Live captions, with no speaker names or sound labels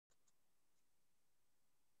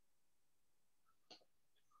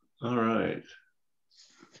All right.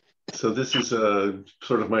 So this is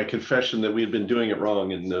sort of my confession that we had been doing it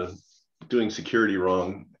wrong and doing security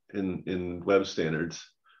wrong in web standards.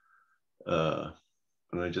 And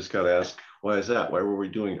I just got to ask, why is that? Why were we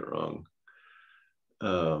doing it wrong?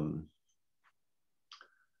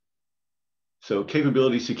 So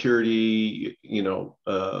capability security,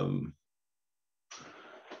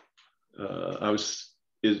 I was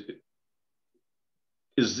is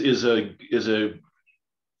a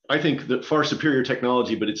I think that far superior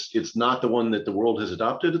technology, but it's not the one that the world has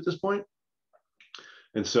adopted at this point.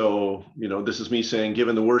 And so, this is me saying,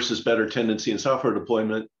 given the worse is better tendency in software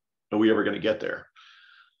deployment, are we ever going to get there?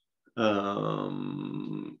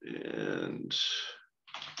 And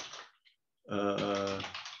let's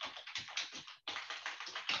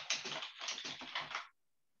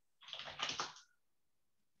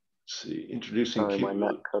see, introducing. Sorry, my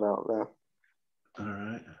net cut out there. All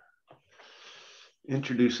right.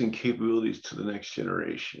 Introducing capabilities to the next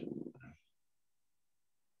generation.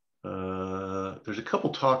 There's a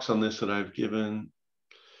couple talks on this that I've given.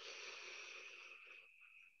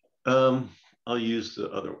 I'll use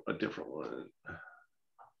a different one.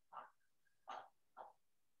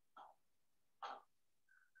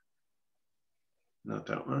 Not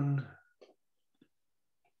that one.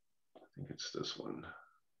 I think it's this one.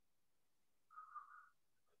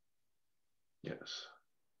 Yes.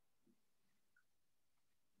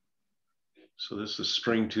 So this is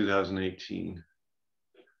spring 2018.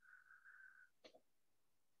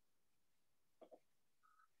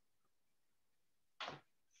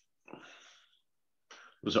 It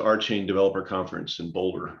was an R-Chain developer conference in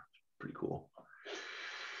Boulder. Pretty cool.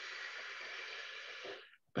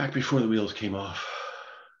 Back before the wheels came off.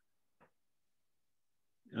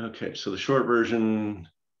 Okay, so the short version,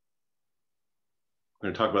 we're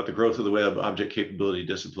going to talk about the growth of the web, object capability,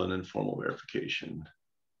 discipline, and formal verification.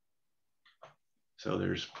 So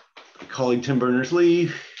there's a colleague, Tim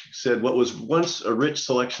Berners-Lee, said what was once a rich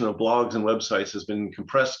selection of blogs and websites has been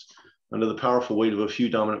compressed under the powerful weight of a few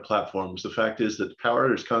dominant platforms. The fact is that the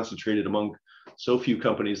power is concentrated among so few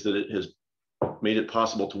companies that it has made it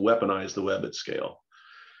possible to weaponize the web at scale.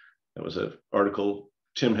 That was an article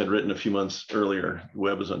Tim had written a few months earlier. The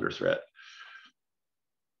web is under threat.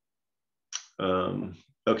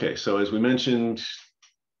 Okay, so as we mentioned,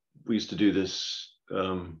 we used to do this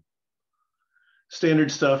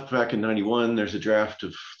standard stuff back in '91. There's a draft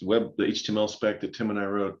of the HTML spec that Tim and I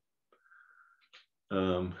wrote.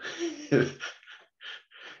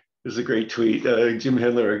 There's a great tweet. Jim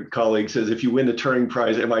Hendler, a colleague, says, if you win the Turing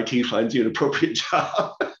Prize, MIT finds you an appropriate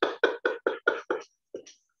job.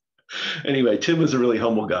 Anyway, Tim was a really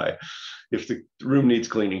humble guy. If the room needs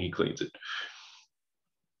cleaning, he cleans it.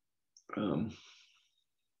 All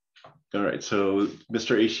right, so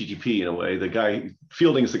Mr. HTTP, in a way, the guy,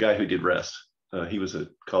 Fielding is the guy who did REST. He was a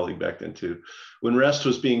colleague back then too. When REST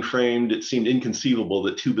was being framed, it seemed inconceivable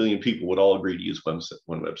that 2 billion people would all agree to use one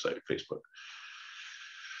website, Facebook.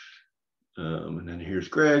 And then here's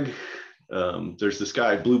Greg. There's this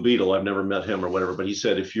guy, Blue Beetle. I've never met him or whatever, but he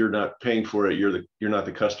said, if you're not paying for it, you're not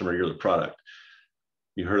the customer, you're the product.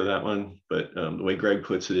 You heard of that one? But the way Greg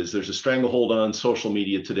puts it is, there's a stranglehold on social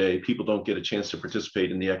media today. People don't get a chance to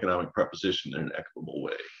participate in the economic proposition in an equitable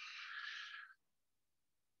way.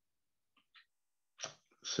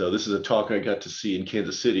 So this is a talk I got to see in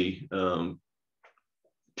Kansas City.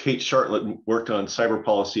 Kate Shartlett worked on cyber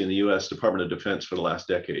policy in the US Department of Defense for the last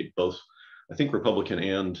decade, both, I think, Republican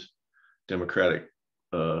and Democratic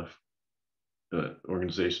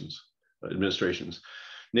administrations.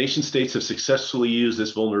 Nation states have successfully used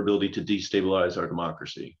this vulnerability to destabilize our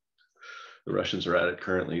democracy. The Russians are at it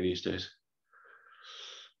currently these days.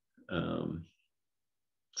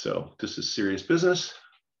 So this is serious business.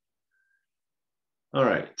 All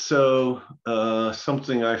right, so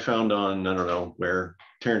something I found on, I don't know where,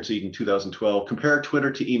 Terrence Eden, 2012, compare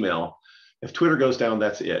Twitter to email. If Twitter goes down,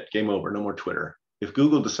 that's it, game over, no more Twitter. If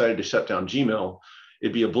Google decided to shut down Gmail,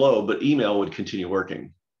 it'd be a blow, but email would continue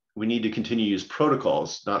working. We need to continue to use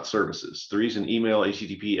protocols, not services. The reason email,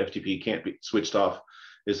 HTTP, FTP can't be switched off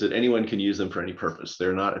is that anyone can use them for any purpose.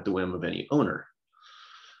 They're not at the whim of any owner.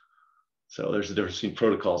 So there's a difference between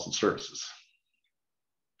protocols and services.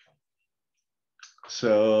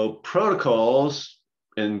 So protocols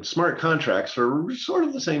and smart contracts are sort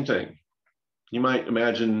of the same thing. You might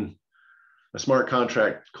imagine a smart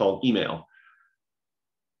contract called email.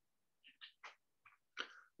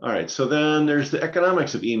 All right, so then there's the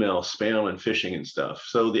economics of email, spam, and phishing and stuff.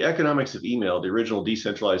 So the economics of email, the original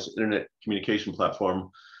decentralized internet communication platform,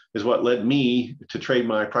 is what led me to trade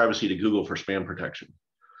my privacy to Google for spam protection.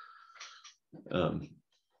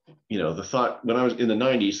 the thought when I was in the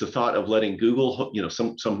 90s, the thought of letting Google,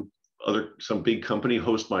 some big company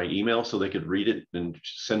host my email so they could read it and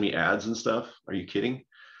send me ads and stuff. Are you kidding?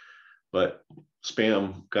 But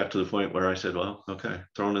spam got to the point where I said, well, okay,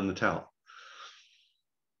 thrown in the towel.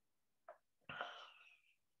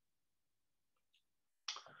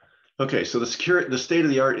 Okay, so the state of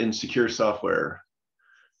the art in secure software.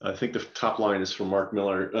 I think the top line is from Mark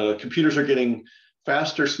Miller. Computers are getting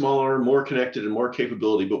faster, smaller, more connected, and more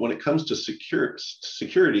capability. But when it comes to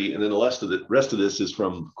security, and then the rest of this is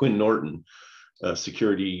from Quinn Norton, a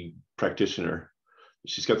security practitioner.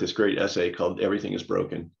 She's got this great essay called "Everything is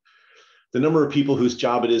Broken." The number of people whose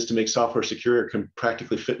job it is to make software secure can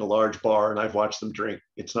practically fit in a large bar, and I've watched them drink.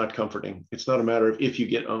 It's not comforting. It's not a matter of if you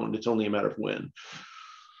get owned, it's only a matter of when.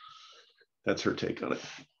 That's her take on it.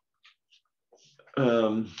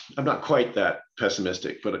 I'm not quite that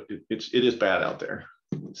pessimistic, but it is bad out there.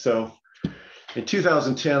 So in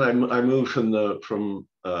 2010, I moved from the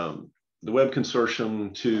Web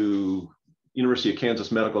Consortium to University of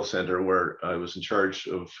Kansas Medical Center, where I was in charge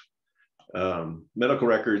of medical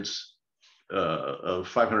records of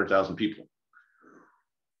 500,000 people.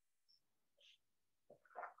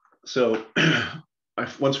 So I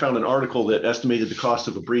once found an article that estimated the cost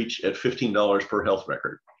of a breach at $15 per health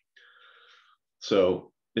record.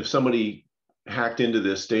 So if somebody hacked into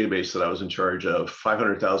this database that I was in charge of,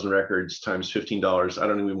 500,000 records times $15, I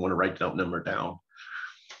don't even want to write that number down.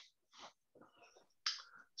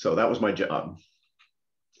 So that was my job.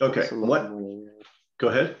 Okay, what? Go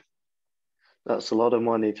ahead. That's a lot of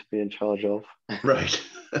money to be in charge of. Right.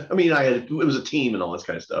 I mean, it was a team and all this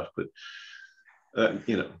kind of stuff, but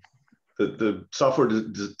the software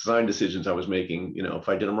design decisions I was making, if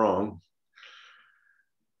I did them wrong,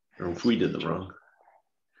 or if we did them wrong.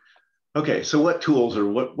 Okay, so what tools or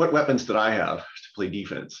what weapons did I have to play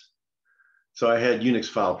defense? So I had Unix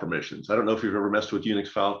file permissions. I don't know if you've ever messed with Unix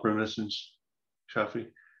file permissions, Shafi?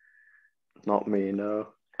 Not me, no.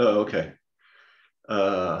 Oh, okay.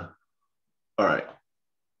 All right.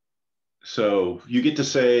 So you get to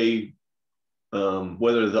say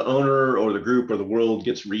whether the owner or the group or the world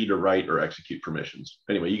gets read or write or execute permissions.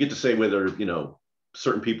 Anyway, you get to say whether,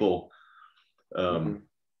 certain people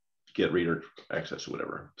get reader access or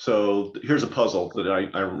whatever. So here's a puzzle that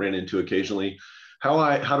I ran into occasionally.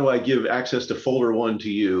 How do I give access to folder 1 to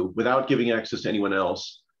you without giving access to anyone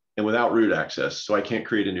else and without root access, so I can't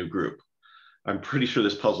create a new group? I'm pretty sure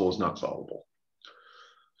this puzzle is not solvable.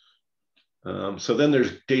 So then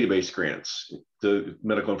there's database grants. The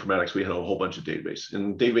medical informatics, we had a whole bunch of database.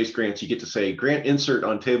 In database grants, you get to say, grant insert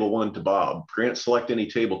on table 1 to Bob, grant select any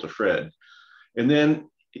table to Fred. And then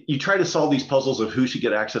you try to solve these puzzles of who should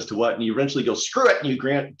get access to what, and you eventually go, screw it, and you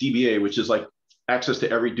grant DBA, which is like access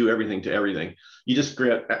to do everything to everything. You just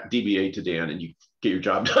grant DBA to Dan and you get your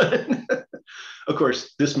job done. Of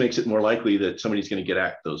course, this makes it more likely that somebody's going to get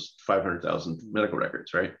at those 500,000 medical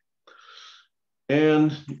records, right?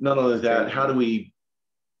 And not only that, how do we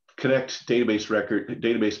connect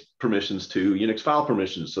database permissions to Unix file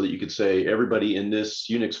permissions so that you could say everybody in this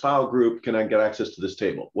Unix file group can I get access to this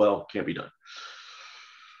table? Well, can't be done.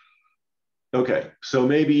 Okay, so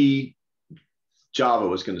maybe Java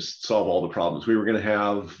was going to solve all the problems. We were going to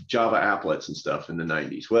have Java applets and stuff in the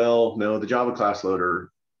 90s. Well, no, the Java class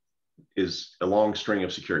loader is a long string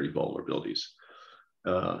of security vulnerabilities.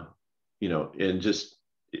 And just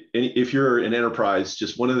if you're an enterprise,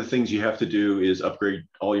 just one of the things you have to do is upgrade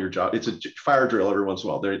all your Java. It's a fire drill every once in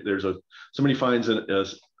a while. Somebody finds a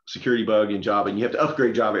security bug in Java, and you have to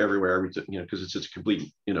upgrade Java everywhere, because it's just a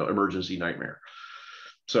complete, emergency nightmare.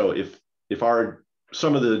 So if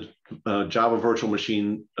some of the Java virtual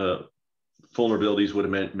machine vulnerabilities would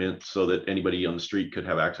have meant so that anybody on the street could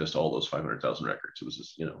have access to all those 500,000 records. It was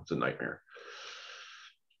just, it's a nightmare.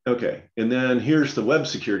 Okay, and then here's the web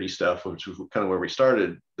security stuff, which is kind of where we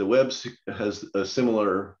started. The web has a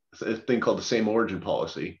similar thing called the same origin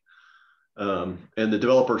policy. And the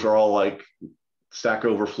developers are all like Stack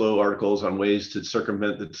Overflow articles on ways to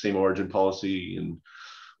circumvent the same origin policy and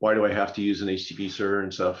why do I have to use an HTTP server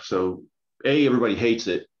and stuff. So everybody hates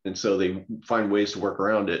it. And so they find ways to work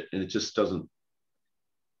around it, and it just doesn't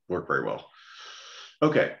work very well.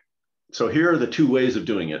 Okay, so here are the two ways of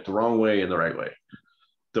doing it, the wrong way and the right way.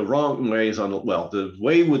 The wrong way is the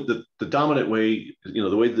way with the dominant way,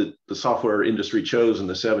 the way that the software industry chose in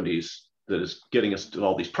the 70s that is getting us to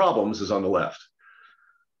all these problems is on the left.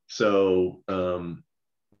 So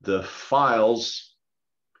the files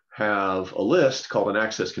have a list called an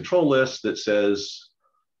access control list that says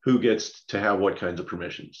who gets to have what kinds of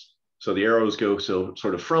permissions. So the arrows go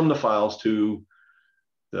sort of from the files to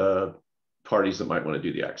the parties that might want to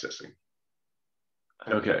do the accessing.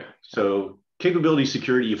 Okay, so capability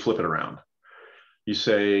security, you flip it around. You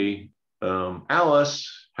say, Alice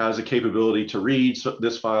has a capability to read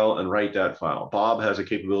this file and write that file. Bob has a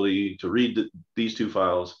capability to read these two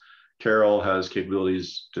files. Carol has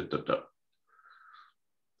capabilities.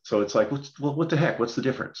 So it's like, what the heck? What's the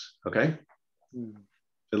difference? Okay.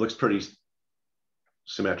 It looks pretty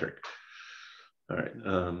symmetric. All right.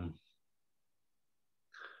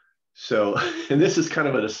 So, and this is kind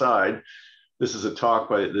of an aside. This is a talk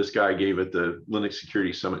by this guy gave at the Linux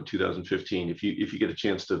Security Summit in 2015. If you get a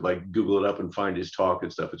chance to like Google it up and find his talk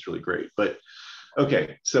and stuff, it's really great. But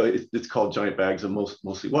okay, so it's called Giant Bags of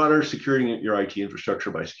Mostly Water, Securing Your IT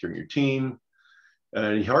Infrastructure by Securing Your Team.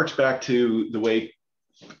 And he harks back to the way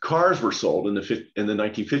cars were sold in the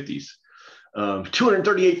 1950s.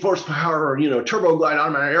 238 horsepower, turbo glide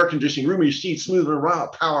automatic air conditioning, roomy seats, smooth and raw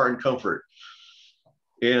power and comfort.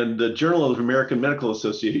 And the Journal of American Medical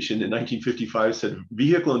Association in 1955 said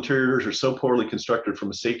vehicle interiors are so poorly constructed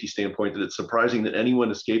from a safety standpoint that it's surprising that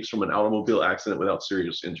anyone escapes from an automobile accident without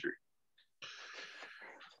serious injury.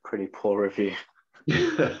 Pretty poor review.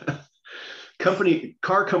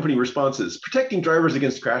 Car company responses: protecting drivers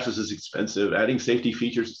against crashes is expensive. Adding safety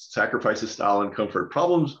features sacrifices style and comfort.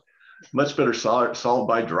 Problems much better solved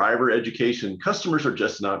by driver education. Customers are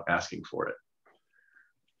just not asking for it.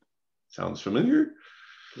 Sounds familiar?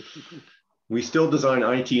 We still design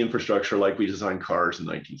IT infrastructure like we designed cars in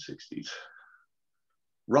the 1960s.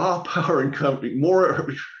 Raw power and company, more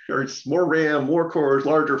RAM, more cores,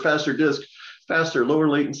 larger, faster disk, faster, lower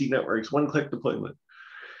latency networks, one-click deployment.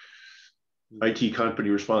 IT company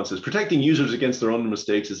responses: protecting users against their own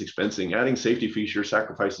mistakes is expensive. Adding safety features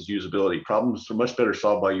sacrifices usability. Problems are much better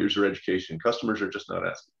solved by user education. Customers are just not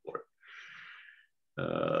asking for it.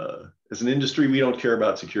 As an industry, we don't care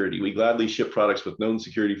about security. We gladly ship products with known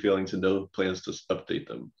security failings and no plans to update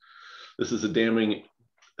them. This is as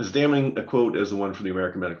damning a quote as the one from the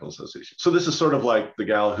American Medical Association. So this is sort of like the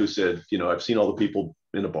gal who said, I've seen all the people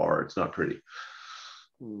in a bar. It's not pretty.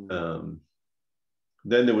 Then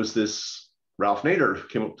there was this Ralph Nader who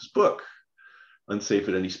came up with this book, Unsafe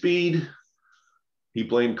at Any Speed. He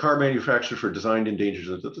blamed car manufacturers for design in dangers,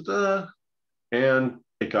 and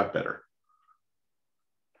it got better.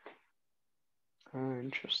 Oh,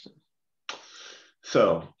 interesting.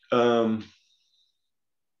 So, A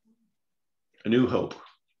New Hope.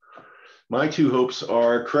 My two hopes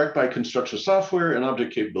are correct by construction software and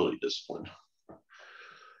object capability discipline.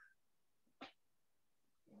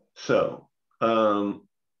 So, I'll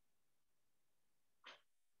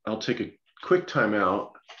take a quick time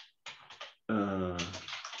out. I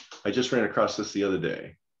just ran across this the other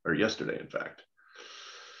day, or yesterday, in fact.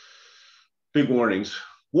 Big warnings.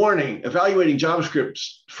 Warning, evaluating JavaScript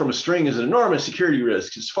from a string is an enormous security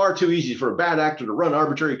risk. It's far too easy for a bad actor to run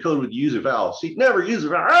arbitrary code with user val. See, never use a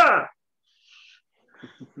val. Ah!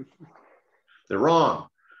 They're wrong.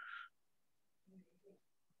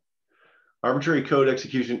 Arbitrary code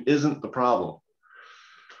execution isn't the problem.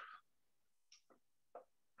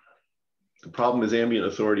 The problem is ambient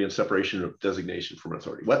authority and separation of designation from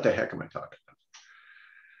authority. What the heck am I talking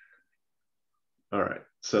about? All right.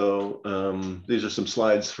 So these are some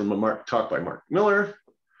slides from a talk by Mark Miller.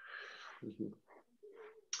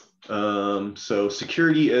 So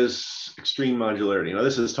security as extreme modularity. Now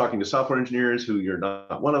this is talking to software engineers who you're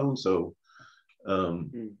not one of them. So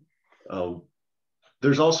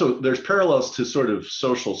there's parallels to sort of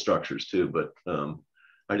social structures too, but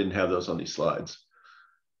I didn't have those on these slides.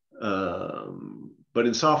 But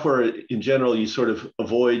in software in general, you sort of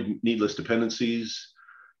avoid needless dependencies.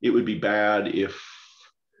 It would be bad if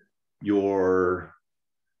your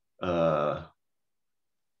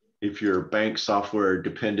bank software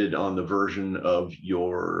depended on the version of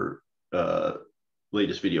your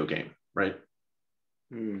latest video game, right?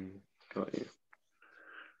 Got you.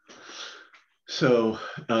 So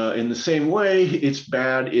in the same way, it's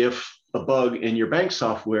bad if a bug in your bank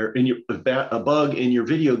software, a bug in your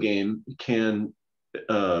video game can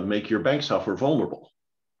make your bank software vulnerable.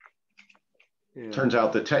 Yeah. Turns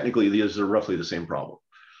out that technically these are roughly the same problem.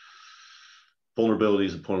 Vulnerability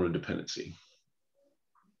is a form of dependency.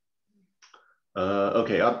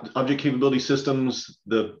 Okay, object capability systems,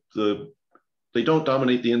 they don't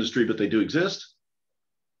dominate the industry, but they do exist.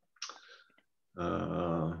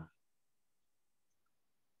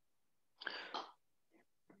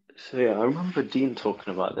 So yeah, I remember Dean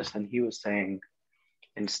talking about this, and he was saying,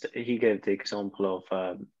 he gave the example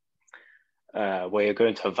of where you're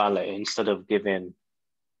going to a valet, instead of giving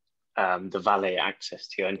the valet access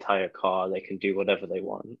to your entire car, they can do whatever they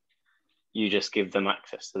want. You just give them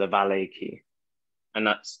access to the valet key. And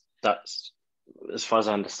that's as far as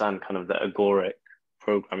I understand, kind of the agoric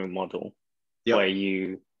programming model Yep. where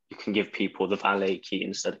you can give people the valet key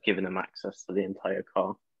instead of giving them access to the entire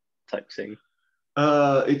car type thing.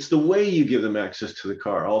 It's the way you give them access to the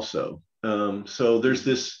car also. So there's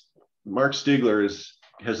this, Mark Stigler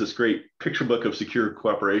has this great picture book of secure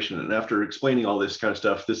cooperation. And after explaining all this kind of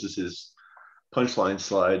stuff, this is his punchline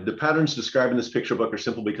slide. The patterns described in this picture book are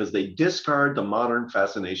simple because they discard the modern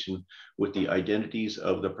fascination with the identities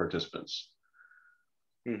of the participants.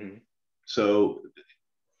 Mm-hmm. So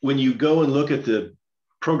when you go and look at the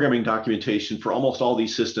programming documentation for almost all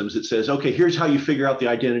these systems, it says, okay, here's how you figure out the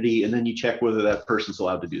identity, and then you check whether that person's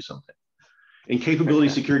allowed to do something. In capability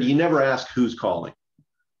security, you never ask who's calling.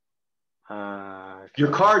 Okay.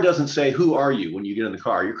 Your car doesn't say, who are you when you get in the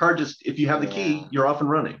car? Your car just, if you have the key, you're off and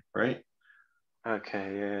running, right?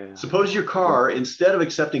 Okay, yeah. Suppose your car, instead of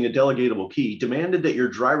accepting a delegatable key, demanded that your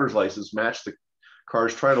driver's license match the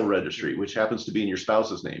car's title registry, which happens to be in your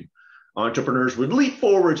spouse's name. Entrepreneurs would leap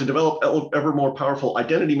forward to develop ever more powerful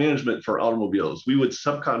identity management for automobiles. We would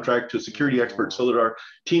subcontract to security experts so that our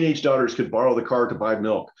teenage daughters could borrow the car to buy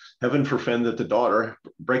milk. Heaven forfend that the daughter,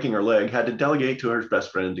 breaking her leg, had to delegate to her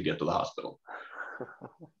best friend to get to the hospital.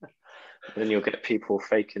 Then you'll get people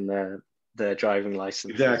faking their driving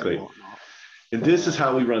license. Exactly. And this is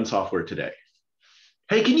how we run software today.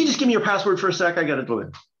 Hey, can you just give me your password for a sec? I got to do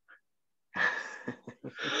it.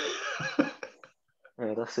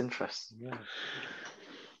 Yeah, that's interesting. Yeah.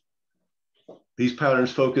 These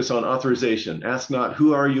patterns focus on authorization. Ask not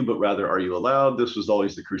who are you, but rather are you allowed? This was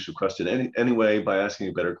always the crucial question. Anyway, by asking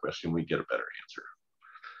a better question, we get a better answer.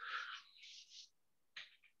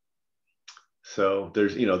 So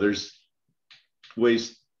there's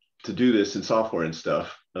ways to do this in software and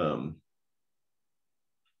stuff. Oh,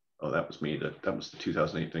 that was me. That was the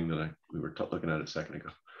 2008 thing that we were looking at a second ago.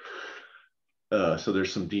 So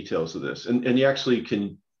there's some details of this, and you actually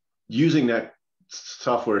can, using that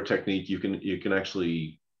software technique, you can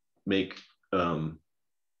actually make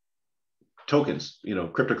tokens,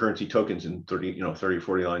 cryptocurrency tokens in 30 or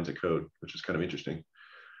 40 lines of code, which is kind of interesting.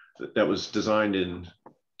 That was designed in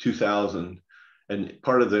 2000, and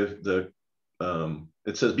part of the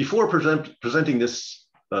it says, before presenting this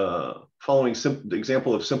following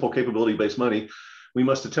example of simple capability-based money, we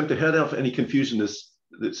must attempt to head off any confusion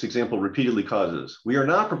this example repeatedly causes. We are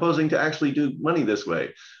not proposing to actually do money this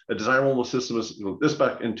way. A desirable system is this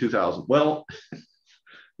back in 2000. Well,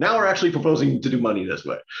 now we're actually proposing to do money this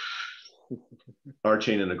way.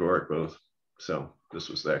 Archain and Agoric both. So this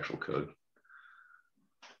was the actual code.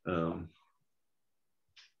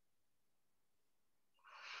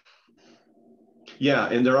 Yeah,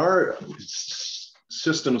 and there are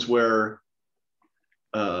systems where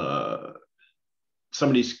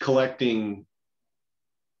somebody's collecting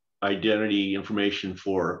identity information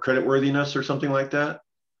for creditworthiness or something like that.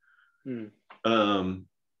 And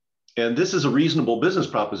this is a reasonable business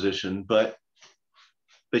proposition, but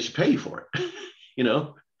they should pay you for it.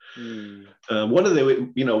 One of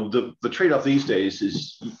the trade-off these days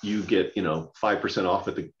is you get 5% off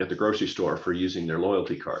at the grocery store for using their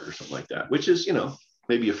loyalty card or something like that, which is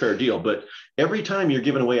maybe a fair deal. But every time you're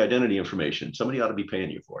giving away identity information, somebody ought to be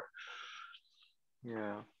paying you for it.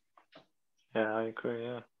 Yeah, I agree.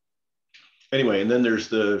 Yeah. Anyway, and then there's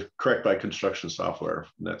the correct by construction software.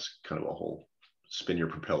 And that's kind of a whole spin your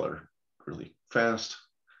propeller really fast.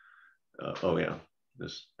 Oh yeah,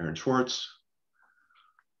 this Aaron Swartz.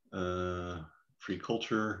 Free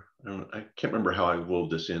culture. I can't remember how I wove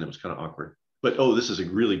this in. It was kind of awkward. But this is a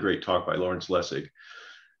really great talk by Lawrence Lessig.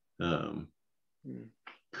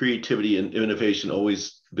 Creativity and innovation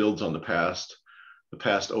always builds on the past. The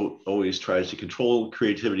past always tries to control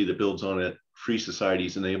creativity that builds on it. Free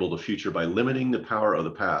societies enable the future by limiting the power of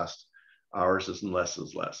the past. Ours is less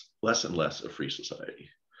and less a free society.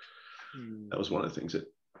 That was one of the things that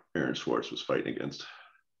Aaron Swartz was fighting against.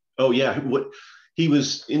 Oh yeah, he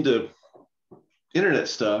was into internet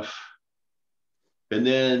stuff, and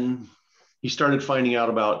then he started finding out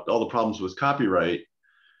about all the problems with copyright,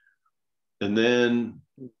 and then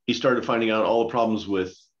he started finding out all the problems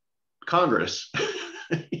with Congress.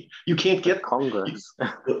 You can't get Congress.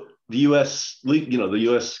 The U.S. the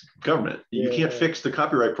U.S. government. You can't fix the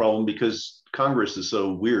copyright problem because Congress is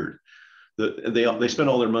so weird. They spend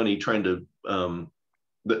all their money trying to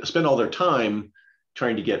spend all their time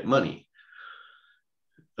trying to get money.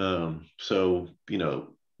 So we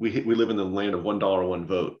live in the land of $1 one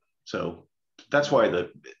vote. So that's why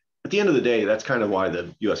at the end of the day, that's kind of why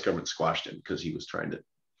the U.S. government squashed him, because he was trying to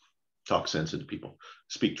talk sense into people,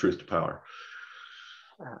 speak truth to power.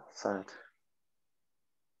 Sad.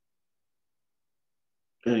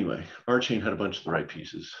 Anyway, Archain had a bunch of the right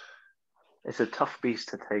pieces. It's a tough beast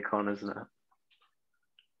to take on, isn't it?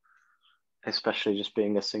 especially just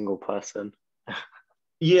being a single person.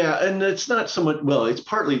 Yeah, and it's not so much, well, it's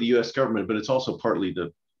partly the US government, but it's also partly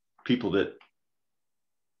the people that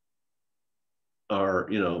are,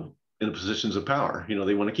 in positions of power.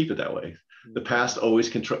 They want to keep it that way. The past always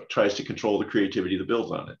tries to control the creativity that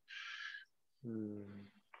builds on it.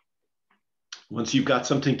 Once you've got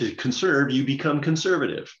something to conserve, you become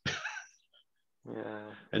conservative.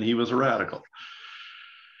 Yeah. And he was a radical.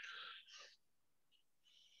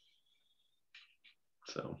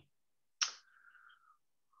 So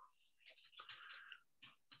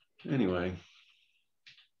anyway.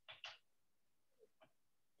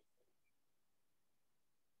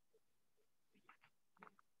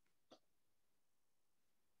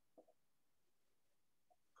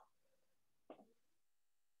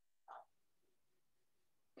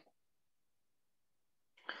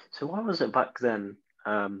 So why was it back then?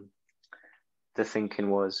 The thinking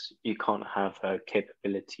was you can't have a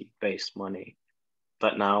capability-based money,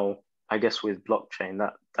 but now I guess with blockchain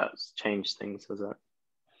that's changed things, has it?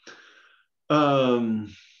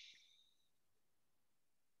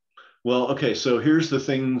 Well, okay, so here's the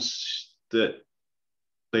things that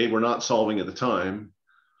they were not solving at the time.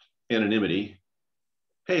 Anonymity.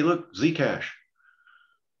 Hey, look, Zcash.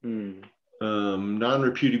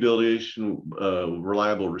 Non-repudiation,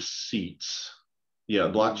 reliable receipts. Yeah,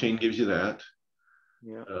 blockchain gives you that.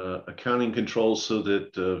 Yeah. Accounting controls so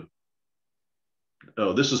that,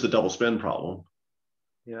 this is the double spend problem.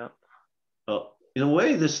 Yeah. In a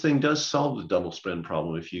way, this thing does solve the double spend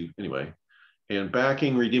problem anyway. And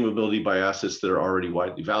backing redeemability by assets that are already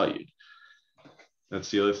widely valued. That's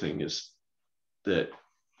the other thing, is that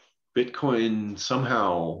Bitcoin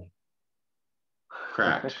somehow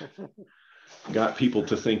cracked, got people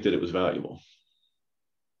to think that it was valuable.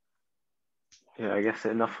 Yeah, I guess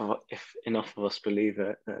if enough of us believe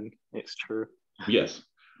it, then it's true. Yes.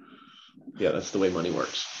 Yeah, that's the way money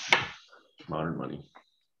works. Modern money.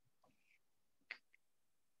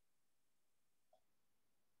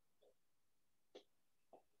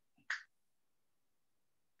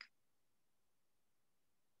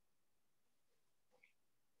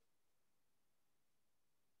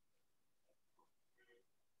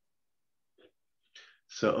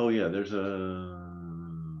 So, yeah, there's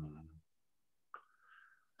the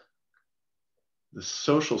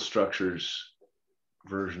social structures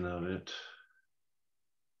version of it.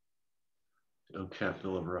 OCAP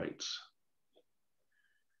Bill of Rights.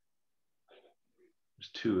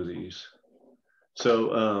 There's two of these.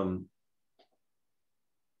 So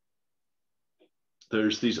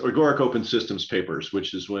there's these Agoric Open Systems papers,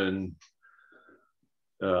 which is when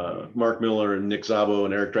Mark Miller and Nick Szabo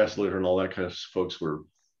and Eric Dressler and all that kind of folks were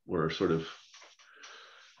sort of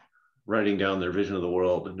writing down their vision of the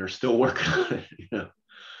world, and they're still working on it.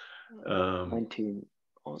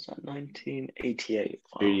 What was that, 1988?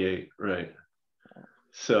 Wow. 88, right.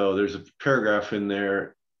 So there's a paragraph in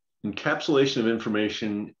there. Encapsulation of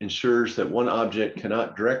information ensures that one object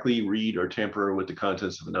cannot directly read or tamper with the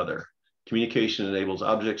contents of another. Communication enables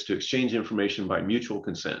objects to exchange information by mutual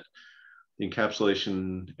consent. The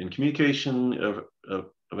encapsulation and communication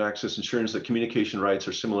of access ensures that communication rights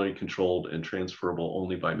are similarly controlled and transferable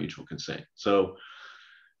only by mutual consent. So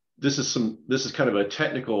this is kind of a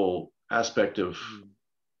technical aspect of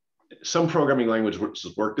some programming languages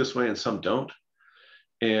work this way and some don't.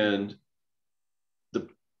 And the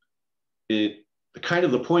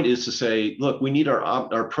point is to say, look, we need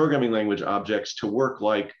our programming language objects to work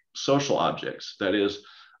like social objects. That is,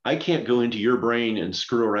 I can't go into your brain and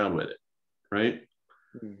screw around with it, right?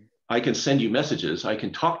 I can send you messages, I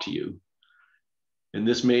can talk to you, and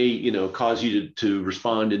this may, cause you to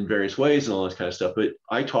respond in various ways and all this kind of stuff, but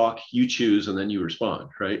I talk, you choose, and then you respond,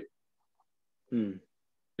 right? And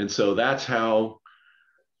so that's how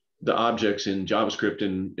the objects in JavaScript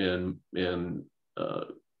and a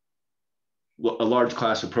large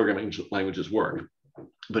class of programming languages work.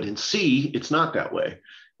 But in C, it's not that way.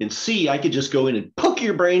 In C, I could just go in and poke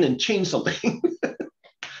your brain and change something.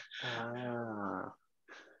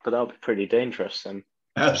 But that would be pretty dangerous then.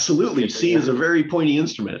 Absolutely. C is a very pointy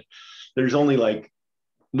instrument. There's only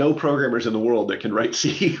no programmers in the world that can write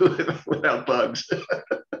C without bugs.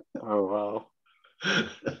 Oh, wow.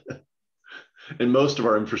 And most of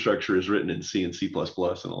our infrastructure is written in C and C++ and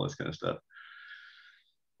all this kind of stuff.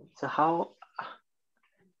 So how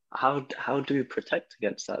do we protect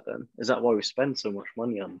against that then? Is that why we spend so much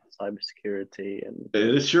money on cybersecurity? And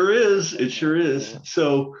it sure is. It sure is. Yeah.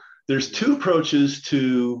 So there's two approaches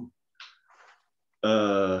to,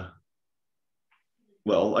 well,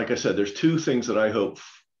 like I said, there's two things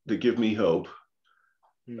that give me hope.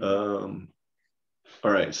 All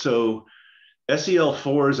right. So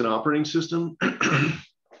SEL4 is an operating system.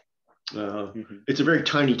 It's a very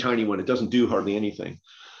tiny one. It doesn't do hardly anything.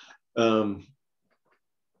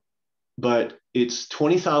 But it's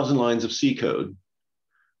 20,000 lines of C code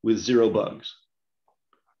with 0 bugs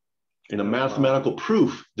and a mathematical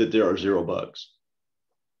proof that there are 0 bugs.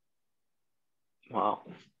 Wow.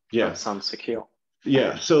 Yeah. That sounds secure.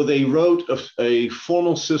 Yeah. So they wrote a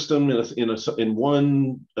formal system in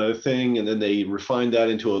one thing, and then they refined that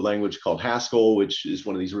into a language called Haskell, which is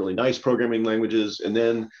one of these really nice programming languages. And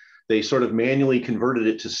then they sort of manually converted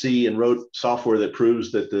it to C and wrote software that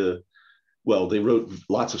proves that they wrote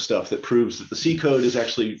lots of stuff that proves that the C code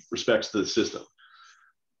actually respects the system.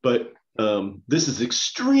 But this is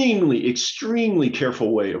extremely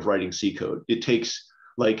careful way of writing C code. It takes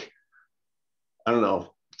like, I don't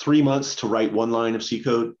know, 3 months to write 1 line of C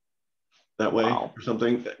code that way or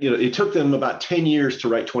something. It took them about 10 years to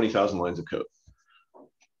write 20,000 lines of code.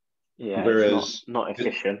 Yeah, whereas it's not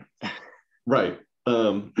efficient. Right.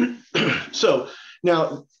 So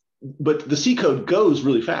now, but the C code goes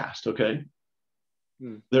really fast. Okay.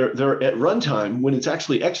 They're at runtime when it's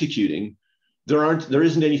actually executing. There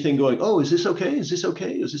isn't anything going, oh, is this okay? Is this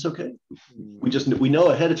okay? Is this okay? We know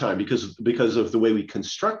ahead of time because of the way we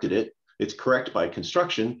constructed it. It's correct by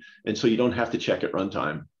construction, and so you don't have to check at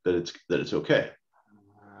runtime that it's okay.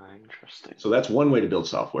 Interesting. So that's one way to build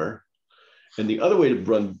software, and the other way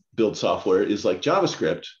to build software is like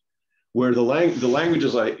JavaScript, where the language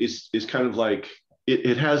is kind of like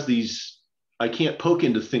it has these, I can't poke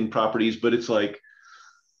into thing properties, but it's like,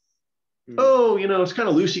 oh, it's kind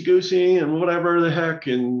of loosey-goosey and whatever the heck,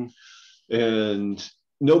 and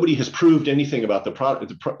nobody has proved anything about the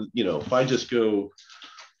product. If I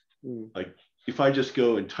just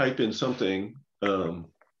go and type in something,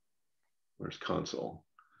 where's console?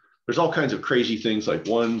 There's all kinds of crazy things like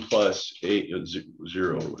 1 + 8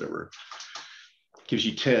 0 or whatever gives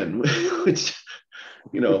you 10, which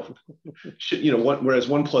whereas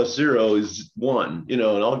 1 + 0 is 1, and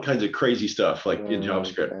all kinds of crazy stuff like in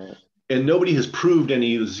JavaScript. Okay. And nobody has proved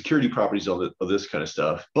any of the security properties of this kind of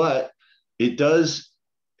stuff, but it does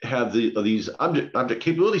have these object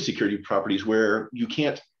capability security properties where you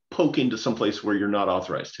can't poke into someplace where you're not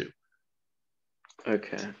authorized to.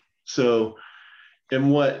 Okay. So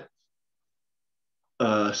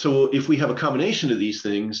if we have a combination of these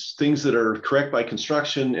things that are correct by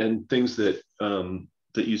construction and things that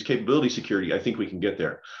use capability security, I think we can get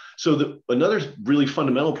there. So another really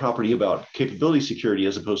fundamental property about capability security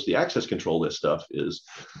as opposed to the access control list stuff is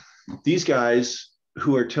these guys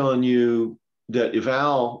who are telling you that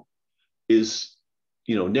eval is,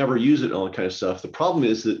 never use it and all that kind of stuff. The problem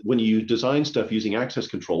is that when you design stuff using access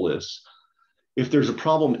control lists, if there's a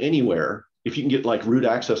problem anywhere, if you can get like root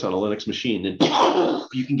access on a Linux machine, then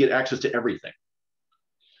you can get access to everything.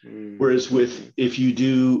 Whereas if you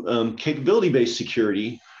do capability-based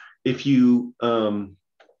security, if you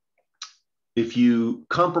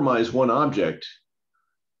compromise one object,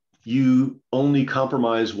 you only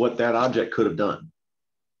compromise what that object could have done.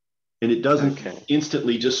 And it doesn't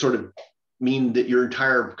instantly just sort of mean that your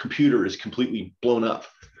entire computer is completely blown up.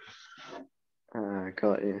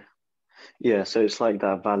 Got you. Yeah, so it's like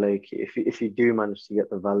that valet key. If you do manage to get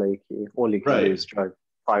the valet key, all you can do is drive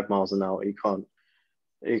 5 miles an hour. You can't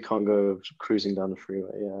go cruising down the freeway.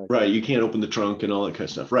 Yeah. Okay. Right. You can't open the trunk and all that kind of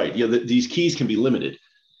stuff. Right. Yeah. These keys can be limited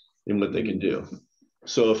in what they can do.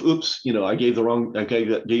 So if, oops, I gave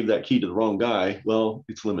that key to the wrong guy, well,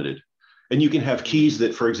 it's limited. And you can have keys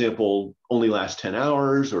that, for example, only last 10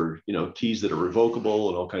 hours or, keys that are revocable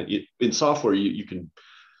and all kinds. In software, you can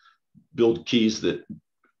build keys that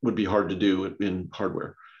would be hard to do in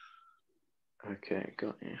hardware. Okay,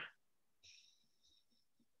 got you.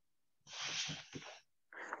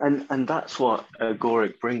 And that's what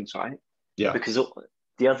Agoric brings, right? Yeah. Because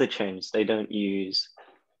the other chains, they don't use,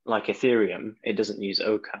 like Ethereum, it doesn't use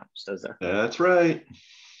OCAPs, does it? That's right.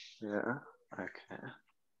 Yeah. Okay.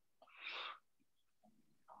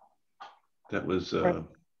 That was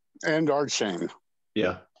and our chain.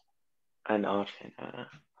 Yeah. And our chain.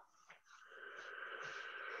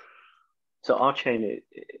 So our chain,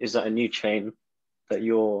 is that a new chain that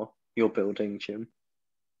you're building, Jim?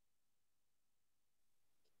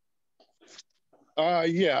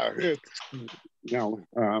 Yeah.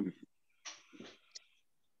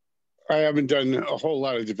 I haven't done a whole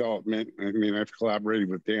lot of development. I mean, I've collaborated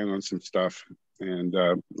with Dan on some stuff, and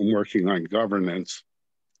I'm working on governance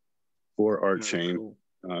for our chain. Cool.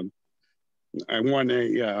 I won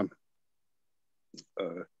a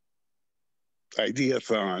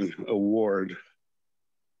Ideathon award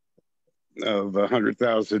of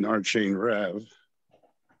 100,000 Archain Rev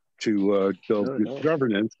to build Oh, good nice.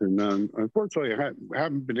 governance. And unfortunately, I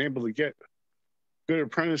haven't been able to get good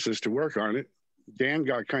apprentices to work on it. Dan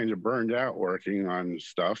got kind of burned out working on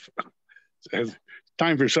stuff. It's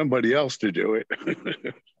time for somebody else to do it.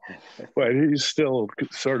 But he's still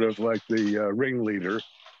sort of like the ringleader.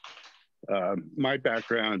 My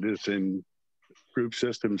background is in group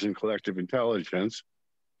systems and collective intelligence.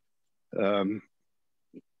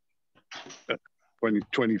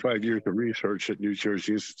 25 years of research at New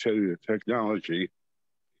Jersey Institute of Technology,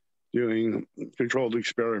 doing controlled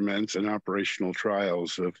experiments and operational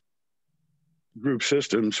trials of group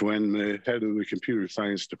systems when the head of the computer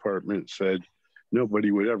science department said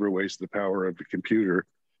nobody would ever waste the power of the computer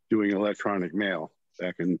doing electronic mail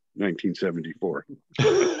back in 1974.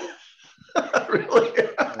 Really?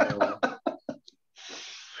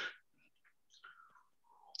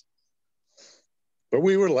 But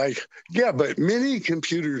we were like, yeah, but mini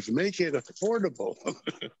computers make it affordable.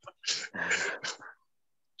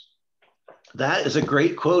 That is a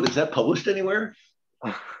great quote. Is that published anywhere?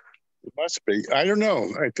 It must be. I don't know.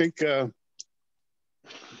 I think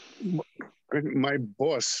my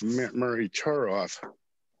boss, Murray Turoff,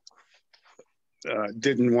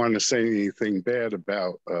 didn't want to say anything bad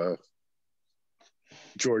about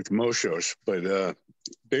George Moshos, but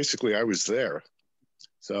basically I was there.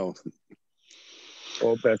 So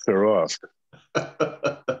all bets are off.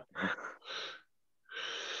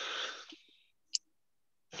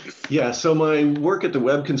 Yeah, so my work at the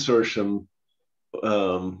Web Consortium,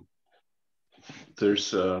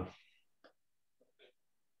 there's, I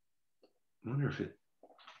wonder if it,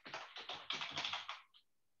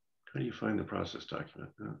 how do you find the process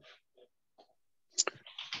document?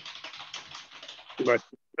 But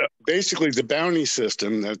basically the bounty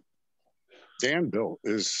system that Dan built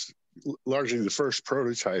is largely the first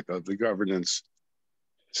prototype of the governance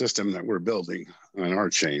system that we're building on our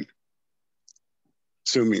chain.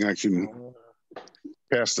 Assuming I can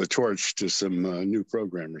pass the torch to some new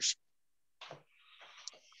programmers.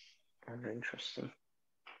 Very interesting.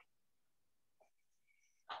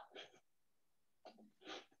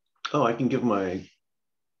 Oh, I can give my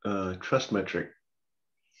trust metric.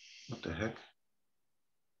 What the heck?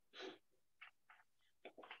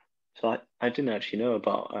 So I didn't actually know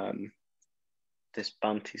about this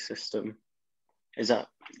bounty system. Is that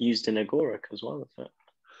used in Agoric as well, is it?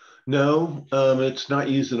 No, it's not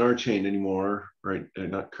used in our chain anymore, right?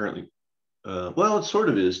 Not currently. Well, it sort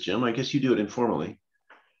of is, Jim. I guess you do it informally.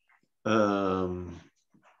 Where'd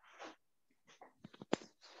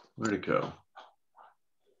it go?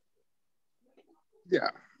 Yeah,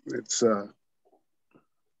 it's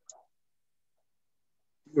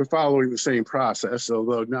we're following the same process,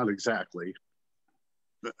 although not exactly.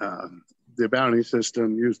 The bounty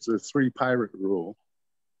system used the 3 pirate rule.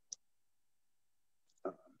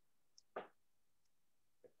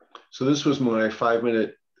 So this was my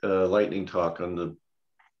 5-minute lightning talk on the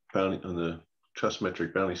bounty, on the trust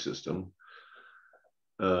metric bounty system.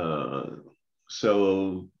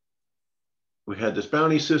 So we had this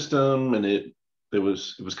bounty system, and it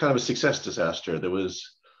was kind of a success disaster. There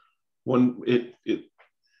was one, it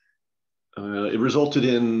resulted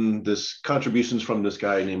in this contributions from this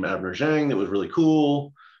guy named Avner Zhang that was really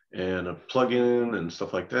cool, and a plugin and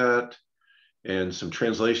stuff like that, and some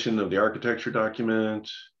translation of the architecture document,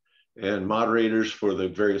 and moderators for the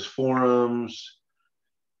various forums.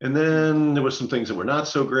 And then there was some things that were not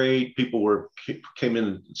so great. People came in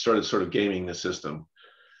and started sort of gaming the system.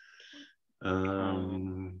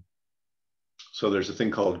 So there's a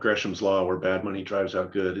thing called Gresham's Law, where bad money drives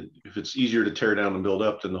out good. If it's easier to tear down and build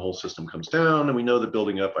up, then the whole system comes down. And we know that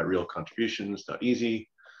building up by real contribution is not easy.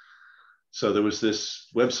 So there was this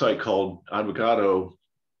website called Advocado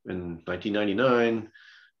in 1999.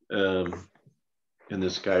 And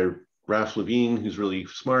this guy, Ralph Levine, who's really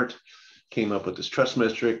smart, came up with this trust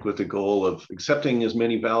metric with the goal of accepting as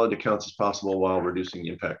many valid accounts as possible while reducing the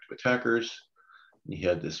impact of attackers. And he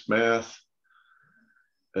had this math.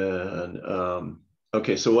 And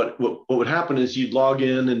okay, so what would happen is you'd log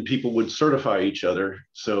in and people would certify each other.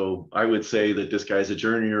 So I would say that this guy's a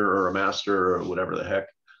junior or a master or whatever the heck.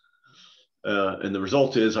 And the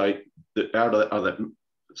result is out of that,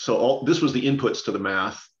 so this was the inputs to the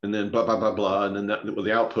math, and then blah, blah, blah, blah. And then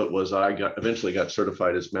the output was I eventually got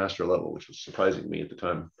certified as master level, which was surprising me at the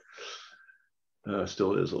time.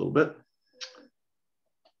 Still is a little bit.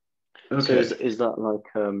 Okay. So is that like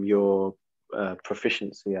your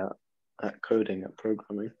proficiency at coding, at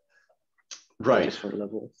programming? Right. Different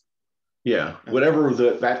levels. Yeah. Okay. Whatever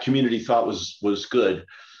that community thought was good.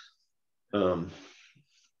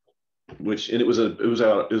 Which, and it was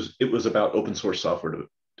about open source software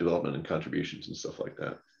development and contributions and stuff like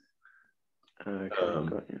that. Okay,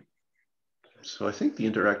 got you. So I think the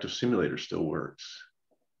interactive simulator still works.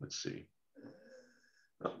 Let's see.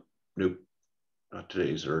 Oh, nope, not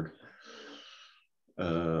today, Zerg.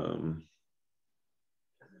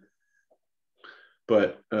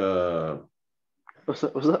 But was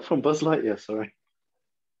that from Buzz Lightyear? Sorry.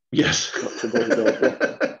 Yes. Not today, Zerg.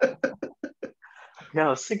 Yeah, I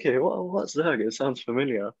was thinking, what's Zerg? It sounds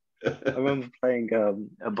familiar. I remember playing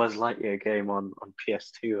a Buzz Lightyear game on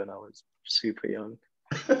PS2 when I was super young.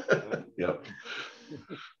 Yep.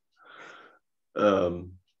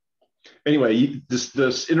 Anyway, this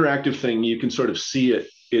interactive thing, you can sort of see it.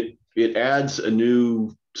 It adds a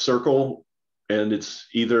new circle, and it's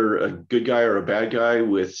either a good guy or a bad guy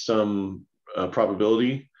with some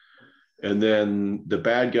probability. And then the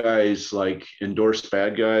bad guys like endorse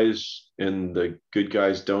bad guys, and the good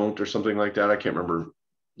guys don't, or something like that. I can't remember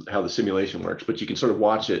how the simulation works, but you can sort of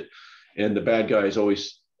watch it, and the bad guys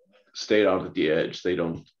always stay out at the edge. They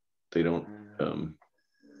don't.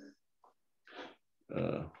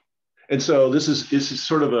 And so this is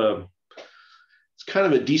sort of it's kind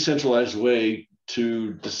of a decentralized way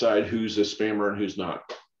to decide who's a spammer and who's not.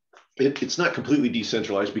 It's not completely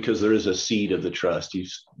decentralized because there is a seed of the trust. You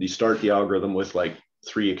start the algorithm with like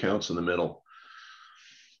 3 accounts in the middle.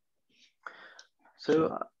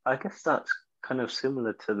 So I guess that's kind of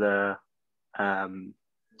similar to the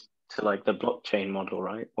like the blockchain model,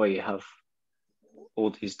 right? Where you have all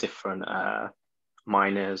these different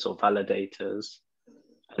miners or validators,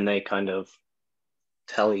 and they kind of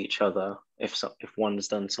tell each other if one's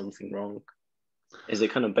done something wrong. Is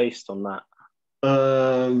it kind of based on that?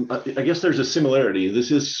 I guess there's a similarity. This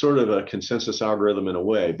is sort of a consensus algorithm in a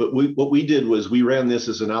way, but what we did was we ran this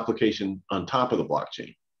as an application on top of the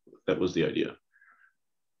blockchain. That was the idea.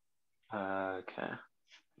 Okay.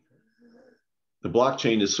 The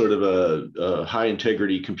blockchain is sort of a high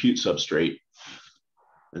integrity compute substrate,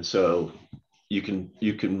 and so you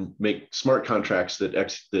can make smart contracts that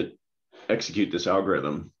execute this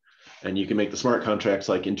algorithm, and you can make the smart contracts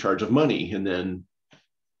like in charge of money, and then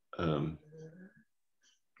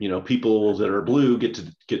people that are blue get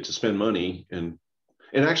to spend money. And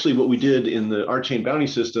actually what we did in the Archain bounty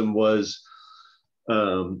system was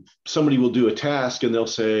somebody will do a task and they'll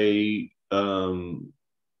say,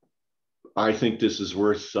 I think this is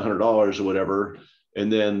worth $100 or whatever, and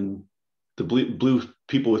then the blue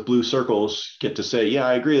people with blue circles get to say, yeah,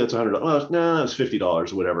 I agree, that's $100. Well, no, it's $50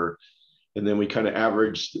 or whatever. And then we kind of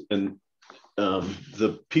averaged, and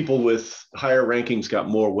the people with higher rankings got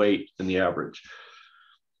more weight than the average.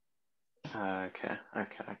 Okay, I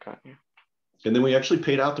got you. And then we actually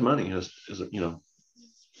paid out the money as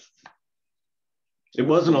it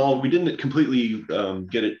wasn't all, we didn't completely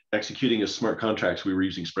get it executing as smart contracts. We were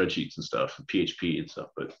using spreadsheets and stuff, PHP and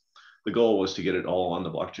stuff, but the goal was to get it all on the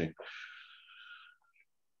blockchain.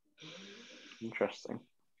 Interesting.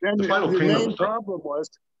 And the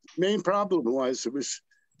main problem was it was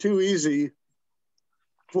too easy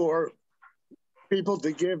for people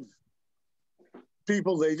to give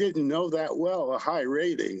people they didn't know that well a high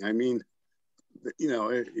rating. I mean,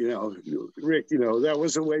 Rick, that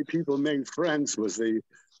was the way people made friends, was they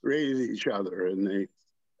rated each other, and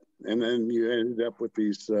then you ended up with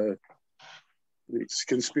these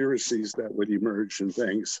conspiracies that would emerge and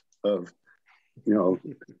things of,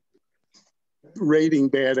 rating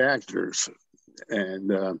bad actors.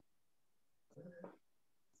 And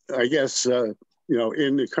I guess, in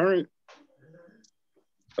the current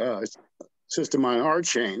system on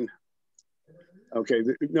Archain, okay,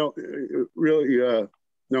 no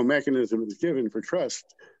mechanism is given for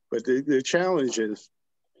trust, but the challenge is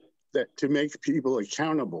that to make people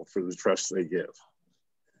accountable for the trust they give,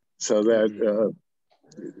 so that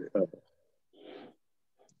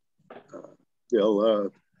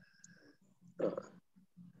they'll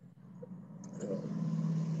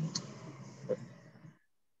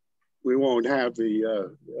we won't have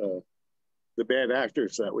the bad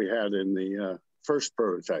actors that we had in the first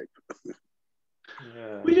prototype.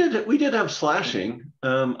 Yeah. We did have slashing.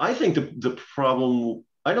 I think the problem,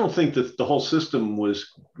 I don't think that the whole system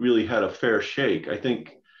really had a fair shake. I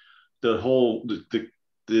think the whole the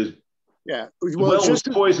well was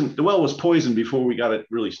poisoned. The well was poisoned before we got it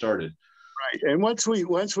really started. Right, and once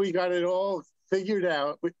we got it all figured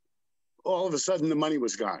out, all of a sudden the money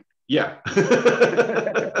was gone. Yeah.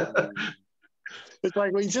 It's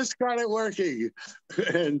like we just got it working,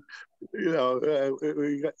 and we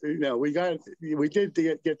did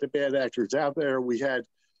get the bad actors out there. We had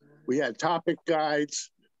topic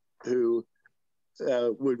guides who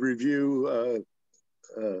would review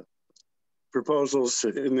proposals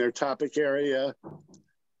in their topic area,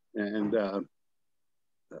 and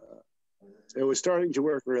It was starting to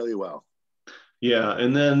work really well. Yeah,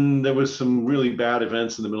 and then there was some really bad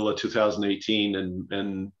events in the middle of 2018,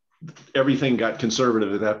 and everything got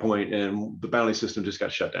conservative at that point, and the bounty system just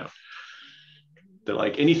got shut down. They're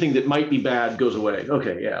like, anything that might be bad goes away.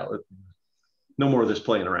 Okay, yeah, no more of this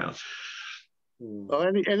playing around. Well,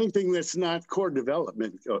 anything that's not core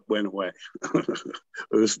development went away.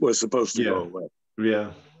 it was supposed to go away.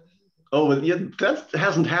 Yeah. Oh, but yeah, that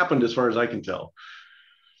hasn't happened as far as I can tell.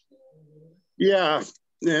 Yeah,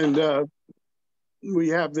 and we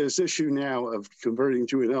have this issue now of converting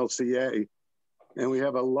to an LCA, and we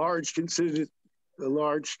have a large constituent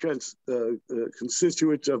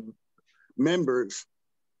of members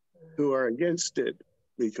who are against it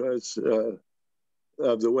because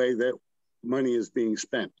of the way that money is being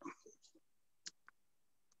spent.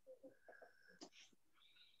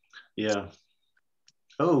 Yeah.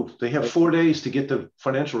 Oh, they have 4 days to get the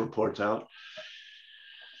financial reports out.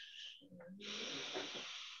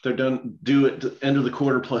 They're due at the end of the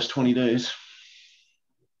quarter plus 20 days.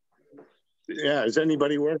 Yeah, is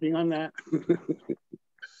anybody working on that?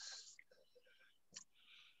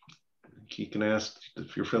 You can ask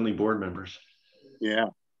if your friendly board members. Yeah.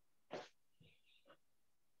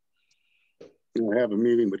 I have a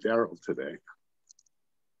meeting with Daryl today.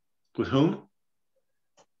 With whom?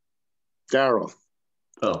 Daryl.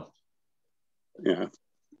 Oh. Yeah.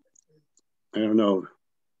 I don't know.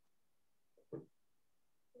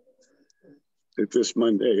 This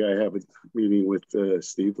Monday, I have a meeting with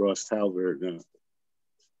Steve Ross Talbert.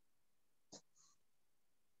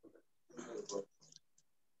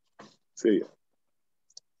 See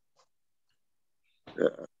ya.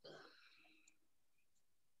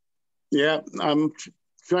 Yeah, I'm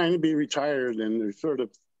trying to be retired, and there's sort of,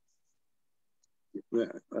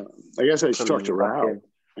 I guess I talked to Ralph.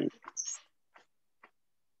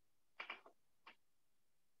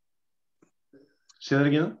 Say that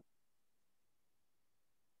again?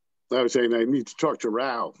 I was saying I need to talk to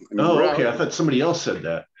Rao. Rao, okay. I thought somebody else said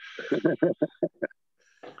that.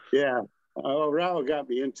 Yeah. Rao got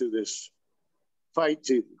me into this fight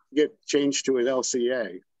to get changed to an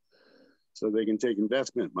LCA so they can take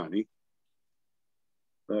investment money.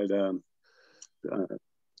 But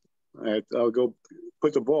I'll go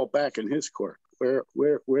put the ball back in his court.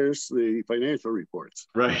 Where's the financial reports?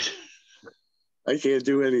 Right. I can't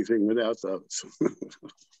do anything without those.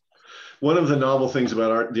 One of the novel things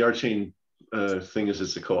about the ArtChain thing is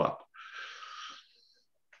it's a co-op.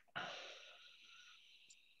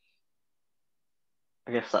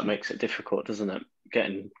 I guess that makes it difficult, doesn't it?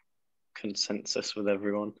 Getting consensus with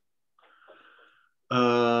everyone.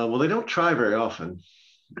 Well, they don't try very often.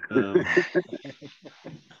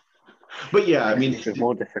 But yeah, I mean, it's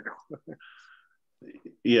more difficult.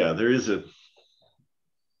 Yeah, there is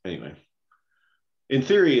anyway. In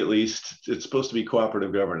theory, at least, it's supposed to be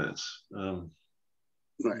cooperative governance.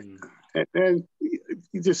 Right. And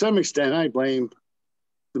to some extent, I blame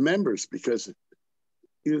the members because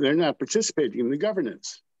they're not participating in the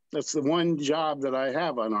governance. That's the one job that I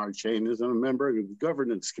have on ArtChain is I'm a member of the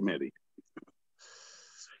governance committee.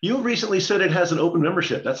 You recently said it has an open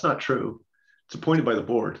membership. That's not true. It's appointed by the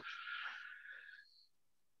board.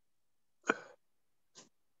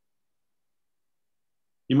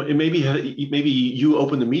 Maybe you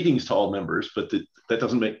open the meetings to all members, but that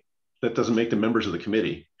doesn't make them members of the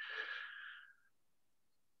committee.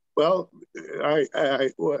 Well, I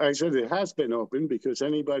said it has been open because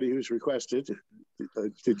anybody who's requested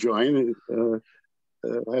to join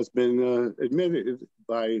has been admitted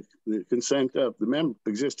by the consent of the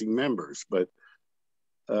existing members. But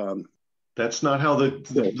that's not how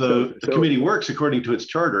the committee works according to its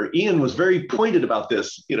charter. Ian was very pointed about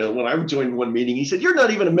this. You know, when I joined one meeting, he said, "You're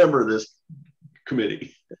not even a member of this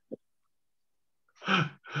committee."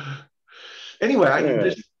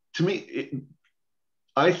 Anyway, to me,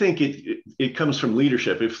 I think it comes from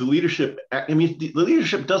leadership. If the leadership, the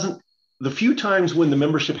leadership doesn't. The few times when the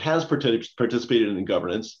membership has participated in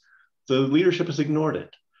governance, the leadership has ignored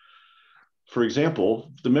it. For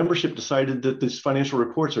example, the membership decided that these financial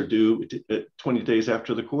reports are due 20 days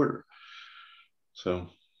after the quarter. So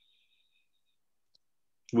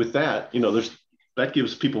with that, that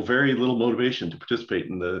gives people very little motivation to participate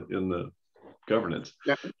in the governance.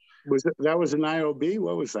 That was an IOB?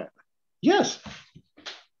 What was that? Yes.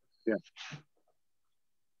 Yeah.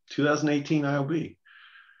 2018 IOB.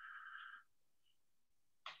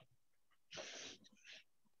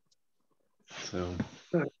 So.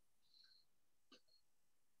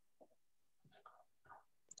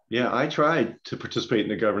 Yeah, I tried to participate in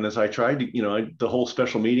the governance. I tried to, the whole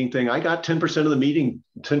special meeting thing. I got 10% of the meeting,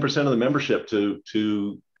 10% of the membership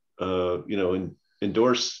to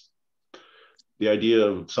endorse the idea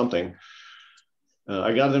of something.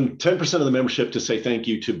 I got them 10% of the membership to say thank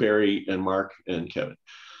you to Barry and Mark and Kevin.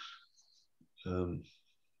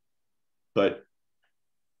 But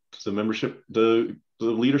the membership, the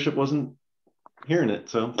leadership wasn't hearing it.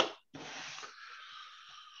 So.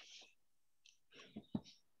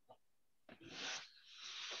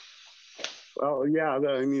 Well, yeah,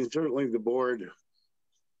 I mean, certainly the board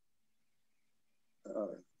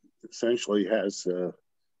essentially has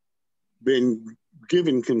been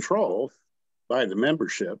given control by the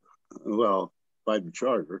membership, well, by the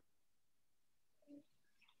charter.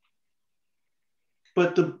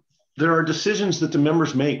 But there are decisions that the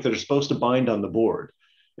members make that are supposed to bind on the board,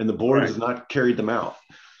 and the board has not carried them out.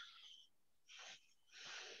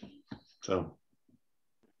 So.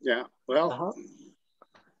 Yeah, well,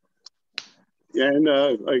 yeah, and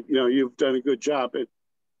like, you know, you've done a good job.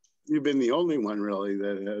 You've been the only one really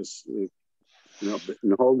that has, you know,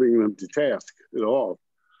 been holding them to task at all.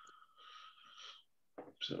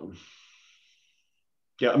 So,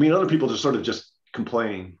 yeah, I mean, other people just sort of just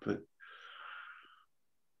complain, but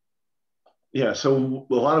yeah. So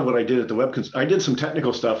a lot of what I did at the web, I did some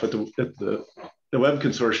technical stuff at the web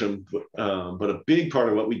consortium, but a big part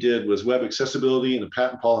of what we did was web accessibility and the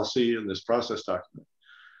patent policy and this process document.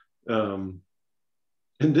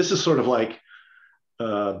 And this is sort of like,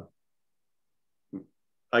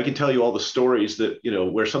 I can tell you all the stories that, you know,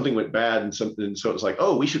 where something went bad and something, so it's like,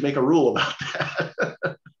 oh, we should make a rule about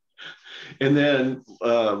that. And then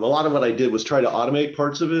a lot of what I did was try to automate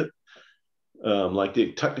parts of it, like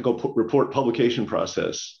the technical report publication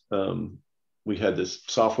process. We had this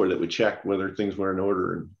software that would check whether things were in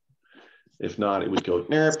order, and if not, it would go,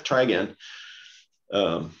 nope, try again.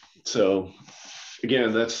 So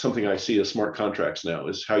again, that's something I see as smart contracts now,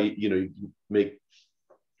 is how you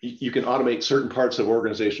can automate certain parts of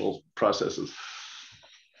organizational processes.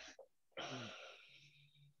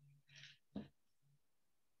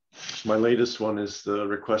 My latest one is the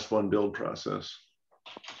request one build process.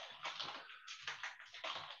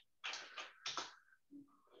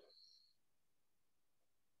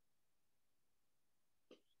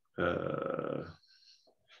 So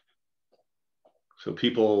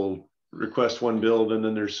people request one build, and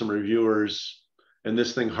then there's some reviewers, and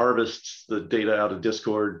this thing harvests the data out of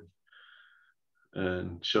Discord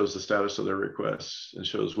and shows the status of their requests and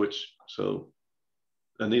shows which,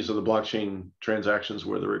 and these are the blockchain transactions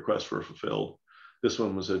where the requests were fulfilled. This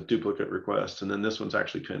one was a duplicate request, and then this one's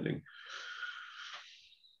actually pending.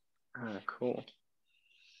 Cool.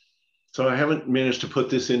 So I haven't managed to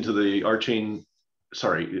put this into the Agoric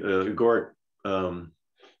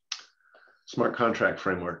smart contract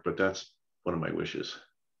framework, but that's one of my wishes.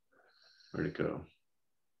 Where'd it go?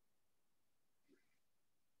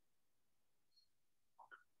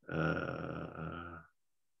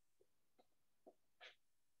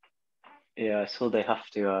 Yeah, I saw they have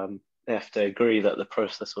to agree that the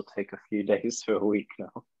process will take a few days to a week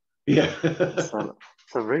now. Yeah.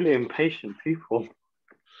 So really impatient people.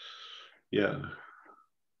 Yeah.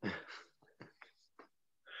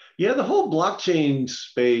 Yeah, the whole blockchain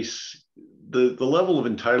space, the level of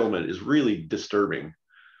entitlement is really disturbing.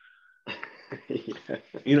 Yeah.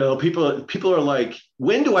 You know, people are like,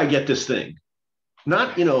 when do I get this thing?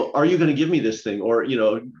 Not, you know, are you going to give me this thing? Or, you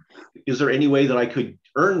know, is there any way that I could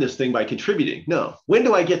earn this thing by contributing? No. When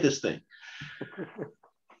do I get this thing?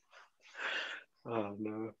 Oh,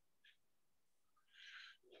 no.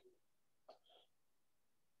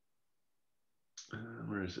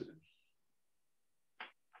 Where is it?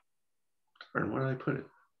 Where did I put it?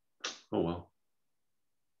 Oh, well.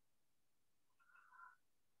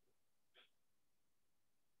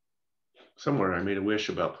 Somewhere I made a wish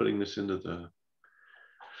about putting this into the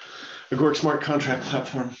Agoric smart contract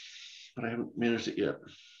platform, but I haven't managed it yet.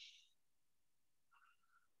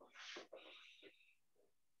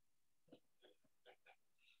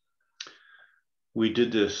 We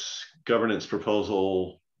did this governance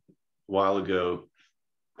proposal a while ago,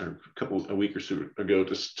 or a week or so ago,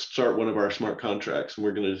 to start one of our smart contracts. And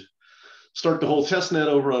we're going to start the whole test net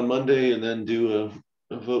over on Monday, and then do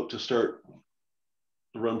a vote to start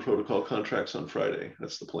the run protocol contracts on Friday.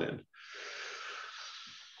 That's the plan.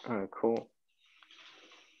 Oh, cool.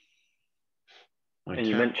 And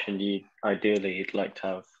you mentioned ideally you'd like to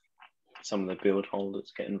have some of the build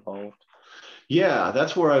holders get involved. Yeah,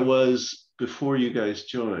 that's where I was before you guys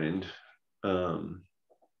joined.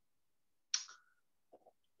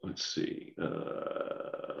 Let's see.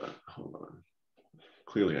 Hold on.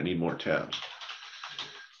 Clearly, I need more tabs.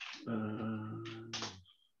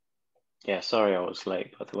 Yeah, sorry I was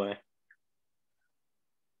late, by the way.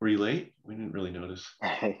 Were you late? We didn't really notice.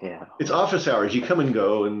 Yeah. It's office hours. You come and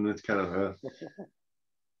go, and it's kind of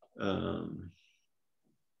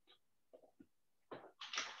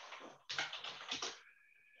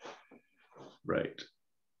right.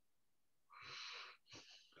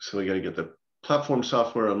 So we got to get the platform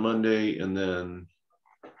software on Monday, and then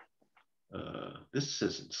this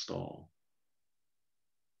says install.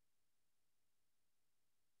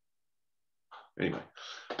 Anyway,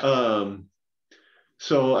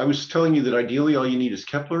 so I was telling you that ideally all you need is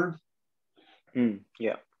Kepler.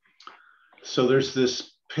 Yeah. So there's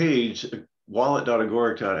this page,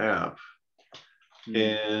 wallet.agoric.app,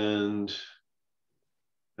 and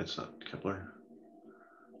that's not Kepler.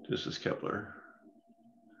 This is Kepler.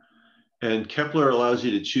 And Kepler allows you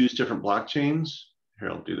to choose different blockchains. Here,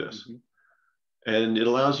 I'll do this. And it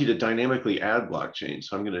allows you to dynamically add blockchains.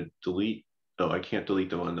 So I'm going to delete, oh, I can't delete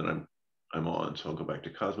the one that I'm on. So I'll go back to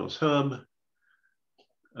Cosmos Hub.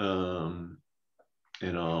 And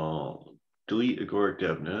I'll delete Agoric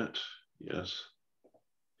DevNet. Yes.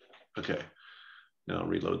 Okay. Now I'll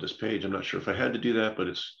reload this page. I'm not sure if I had to do that, but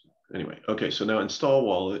it's, anyway. Okay, so now install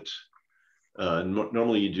wallet.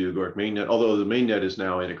 Normally you do Agoric mainnet, although the mainnet is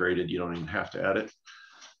now integrated. You don't even have to add it.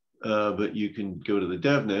 But you can go to the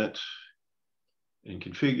DevNet and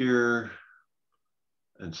configure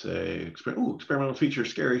and say, experimental feature,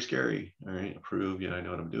 scary. All right, approve. Yeah, I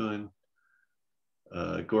know what I'm doing.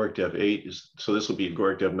 Agoric Dev 8 is, so this will be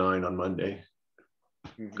Agoric Dev 9 on Monday.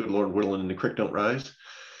 Good Lord, whittling and the creek don't rise.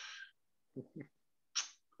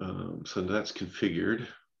 So that's configured. I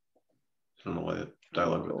don't know why that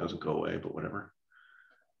dialog doesn't go away, but whatever.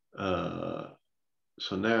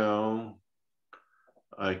 So now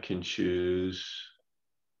I can choose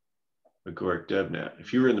Agoric DevNet.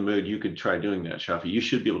 If you were in the mood, you could try doing that, Shafi. You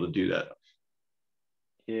should be able to do that.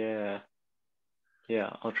 Yeah,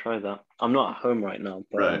 I'll try that. I'm not at home right now,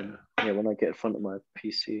 but right. Yeah, when I get in front of my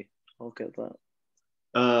PC, I'll get that.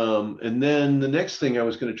 And then the next thing I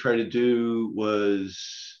was going to try to do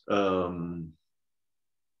was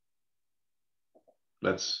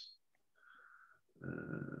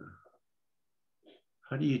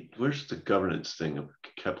where's the governance thing of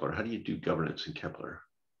Kepler? How do you do governance in Kepler?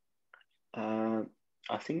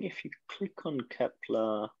 I think if you click on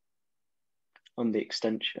Kepler on the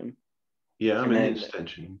extension. Yeah, I'm in the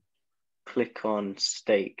extension. Click on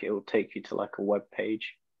stake, it will take you to like a web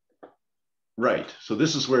page. Right. So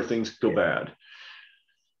this is where things go bad.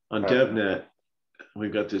 On DevNet,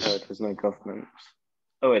 we've got this. Oh, there's no governance.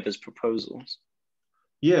 Oh, wait, there's proposals.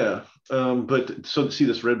 Yeah, but so see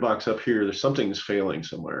this red box up here, there's something's failing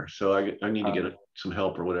somewhere. So I need to get some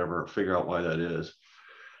help or whatever, figure out why that is.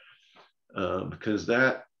 Because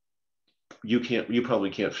that you probably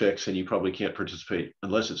can't fix, and you probably can't participate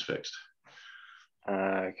unless it's fixed.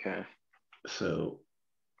 Okay. So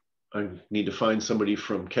I need to find somebody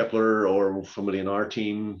from Kepler or somebody in our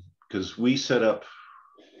team, because we set up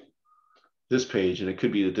this page, and it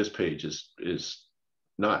could be that this page is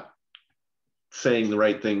not saying the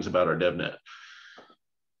right things about our DevNet.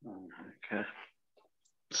 Okay.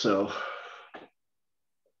 So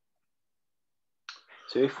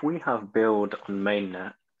if we have build on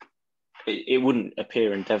mainnet, it wouldn't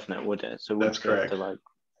appear in DevNet, would it? So that's correct. Have to like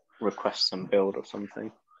request some build or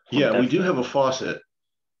something. Yeah, we do have a faucet.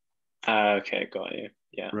 Okay, got you.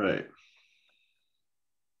 Yeah. Right.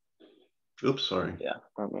 Oops, sorry. Yeah,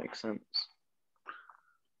 that makes sense.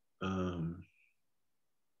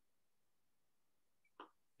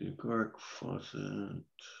 Agoric faucet.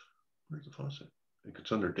 Where's the faucet? I think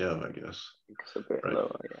it's under dev, I guess. It's a bit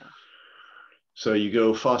lower, yeah. So you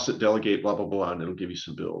go faucet delegate, blah, blah, blah, and it'll give you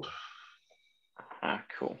some build.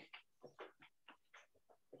 Cool.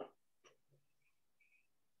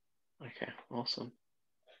 Okay, awesome.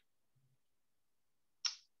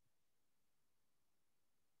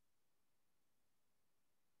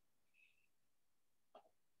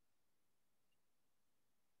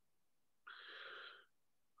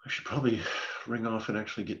 I should probably ring off and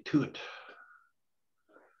actually get to it.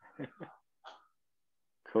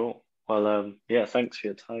 Cool. Well, yeah, thanks for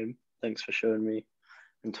your time. Thanks for showing me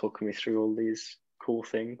and talking me through all these cool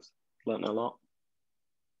things. Learned a lot.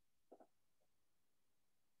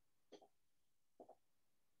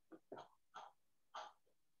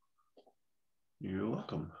 You're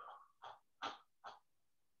welcome.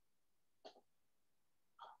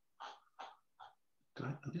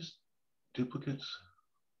 Are these duplicates?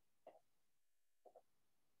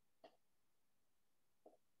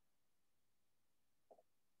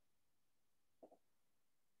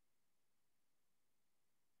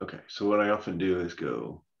 Okay, so what I often do is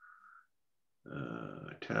go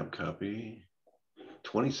tab copy,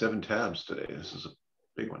 27 tabs today. This is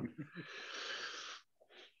big one.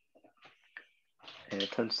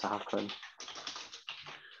 It tends to happen.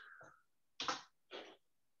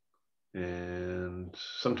 And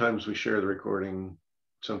sometimes we share the recording.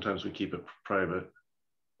 Sometimes we keep it private.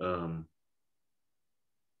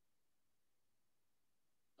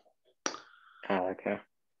 Okay.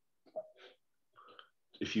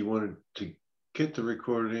 If you wanted to get the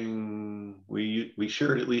recording, we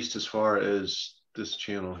share it at least as far as this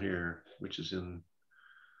channel here, which is in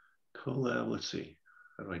Colab. Let's see,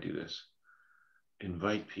 how do I do this?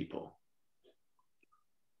 Invite people,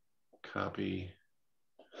 copy,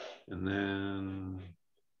 and then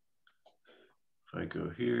if I go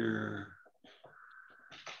here,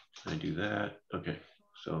 I do that. Okay,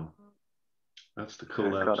 so that's the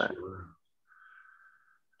Colab server.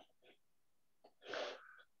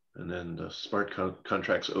 And then the Smart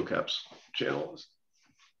Contracts OCAPS channels.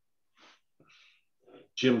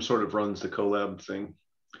 Jim sort of runs the Colab thing.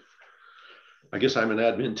 I guess I'm an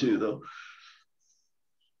admin too, though.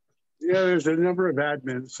 Yeah, there's a number of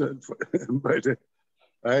admins, but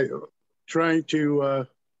I trying to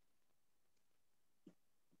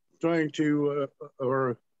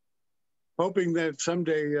or hoping that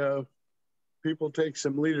someday people take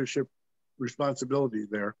some leadership responsibility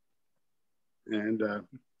there. And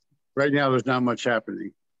right now, there's not much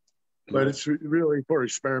happening, but it's really for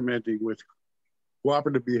experimenting with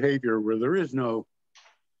cooperative behavior where there is no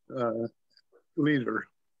leader,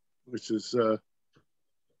 which is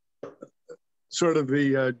sort of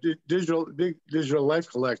the digital life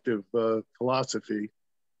collective philosophy,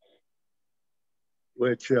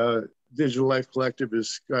 which digital life collective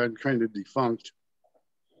is kind of defunct,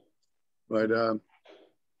 but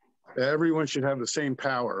everyone should have the same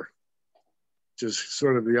power, which is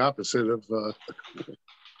sort of the opposite of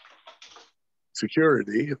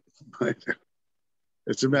security.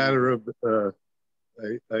 It's a matter of,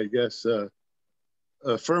 I guess,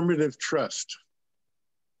 affirmative trust.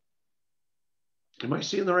 Am I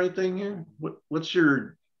seeing the right thing here? What's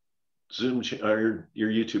your Zoom or your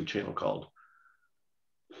YouTube channel called?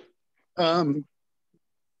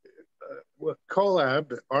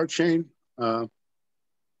 Colab, our chain. No,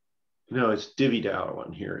 it's DiviDAO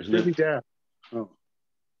one here, isn't it? DiviDAO. Oh,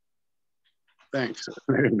 thanks.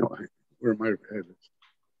 I didn't know where my head is.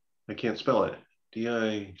 I can't spell it.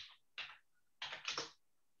 D-I.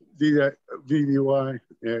 VDY.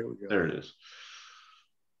 There we go. There it is.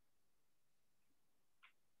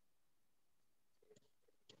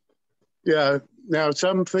 Yeah. Now,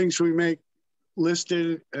 some things we make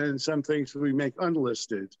listed, and some things we make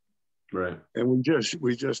unlisted. Right. And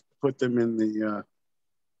we just put them in the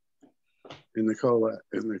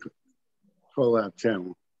Colab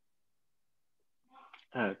channel.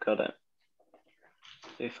 Oh, got it.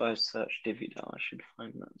 If I search DiviDAO, I should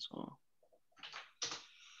find that as well.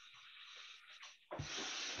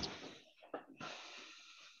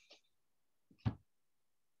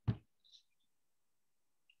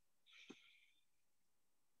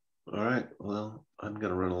 All right. Well, I'm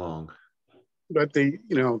gonna run along. But the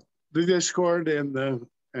Discord and the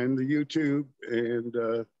YouTube and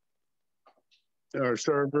our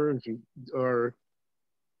servers are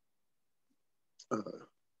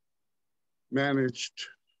managed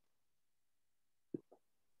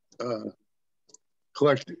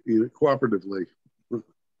cooperatively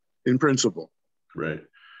in principle. Right.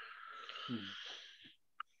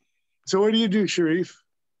 So what do you do, Sharif?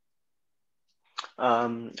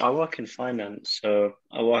 I work in finance, so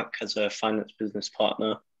I work as a finance business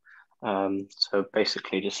partner. So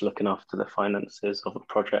basically just looking after the finances of a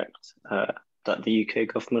project that the UK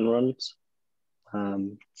government runs,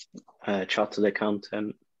 chartered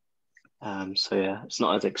accountant. So yeah, it's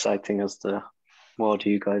not as exciting as the world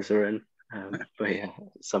you guys are in, but yeah,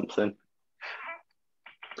 it's something.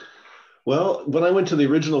 Well, when I went to the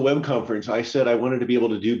original web conference, I said I wanted to be able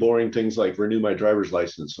to do boring things like renew my driver's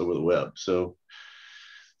license over the web. So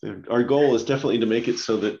our goal is definitely to make it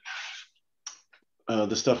so that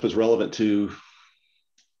the stuff is relevant to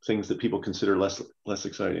things that people consider less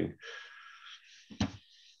exciting.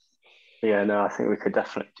 Yeah, no, I think we could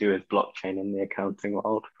definitely do with blockchain in the accounting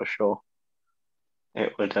world for sure.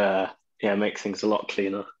 It would, make things a lot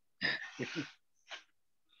cleaner.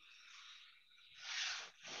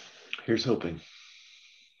 Here's hoping.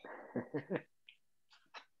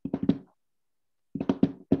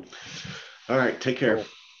 All right, take care. Cool.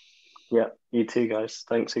 Yeah, you too, guys.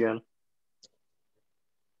 Thanks again.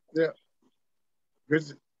 Yeah. Good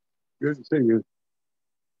to see you.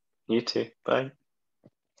 You too. Bye.